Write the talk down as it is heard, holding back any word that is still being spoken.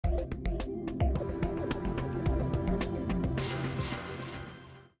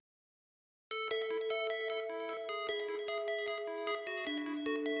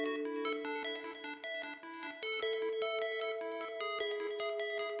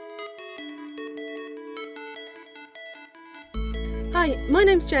Hi, my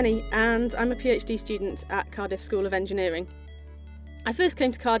name's Jenny and I'm a PhD student at Cardiff School of Engineering. I first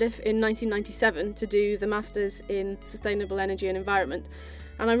came to Cardiff in 1997 to do the Masters in Sustainable Energy and Environment,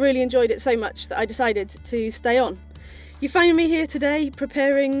 and I really enjoyed it so much that I decided to stay on. You find me here today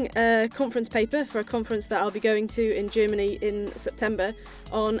preparing a conference paper for a conference that I'll be going to in Germany in September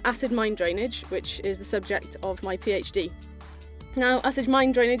on acid mine drainage, which is the subject of my PhD. Now, acid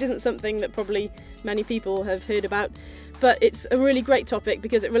mine drainage isn't something that probably many people have heard about, but it's a really great topic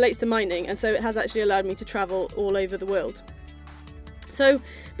because it relates to mining, and so it has actually allowed me to travel all over the world. So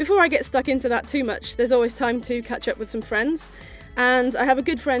before I get stuck into that too much, there's always time to catch up with some friends, and I have a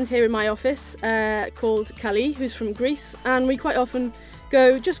good friend here in my office called Kali, who's from Greece, and we quite often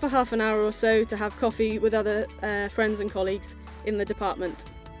go just for half an hour or so to have coffee with other friends and colleagues in the department.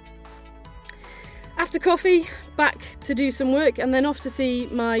 After coffee, back to do some work and then off to see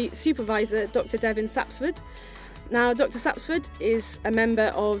my supervisor, Dr. Devin Sapsford. Now, Dr. Sapsford is a member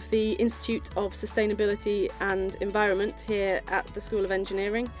of the Institute of Sustainability and Environment here at the School of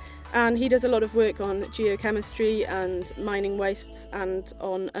Engineering, and he does a lot of work on geochemistry and mining wastes and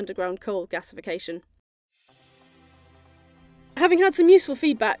on underground coal gasification. Having had some useful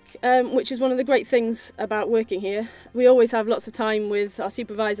feedback, which is one of the great things about working here, we always have lots of time with our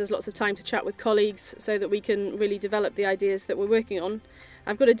supervisors, lots of time to chat with colleagues so that we can really develop the ideas that we're working on.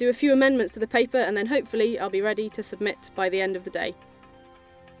 I've got to do a few amendments to the paper and then hopefully I'll be ready to submit by the end of the day.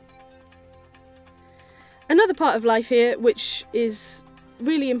 Another part of life here, which is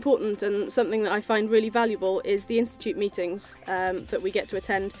really important and something that I find really valuable, is the institute meetings that we get to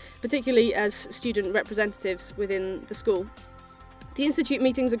attend, particularly as student representatives within the school. The institute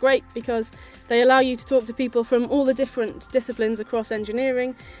meetings are great because they allow you to talk to people from all the different disciplines across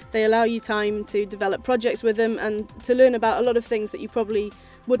engineering. They allow you time to develop projects with them and to learn about a lot of things that you probably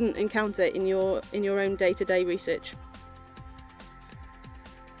wouldn't encounter in your own day-to-day research.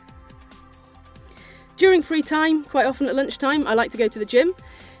 During free time, quite often at lunchtime, I like to go to the gym.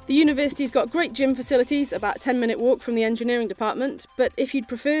 The university's got great gym facilities, about a 10-minute walk from the engineering department, but if you'd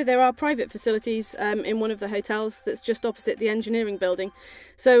prefer, there are private facilities in one of the hotels that's just opposite the engineering building.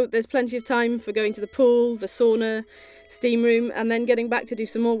 So there's plenty of time for going to the pool, the sauna, steam room, and then getting back to do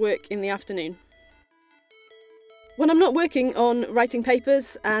some more work in the afternoon. When I'm not working on writing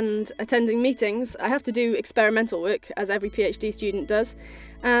papers and attending meetings, I have to do experimental work, as every PhD student does,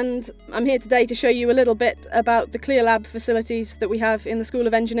 and I'm here today to show you a little bit about the Clear Lab facilities that we have in the School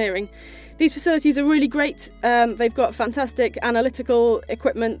of Engineering. These facilities are really great. They've got fantastic analytical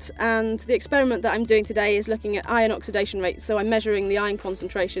equipment, and the experiment that I'm doing today is looking at iron oxidation rates, so I'm measuring the iron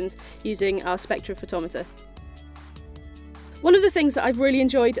concentrations using our spectrophotometer. One of the things that I've really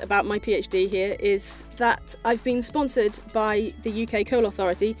enjoyed about my PhD here is that I've been sponsored by the UK Coal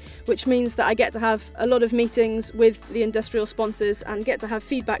Authority, which means that I get to have a lot of meetings with the industrial sponsors and get to have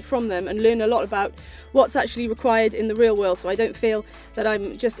feedback from them and learn a lot about what's actually required in the real world, so I don't feel that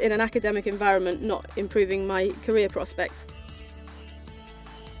I'm just in an academic environment not improving my career prospects.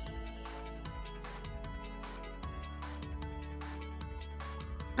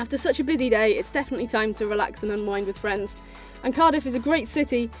 After such a busy day, it's definitely time to relax and unwind with friends. And Cardiff is a great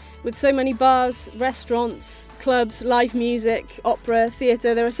city with so many bars, restaurants, clubs, live music, opera,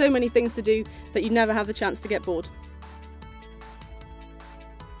 theatre. There are so many things to do that you never have the chance to get bored.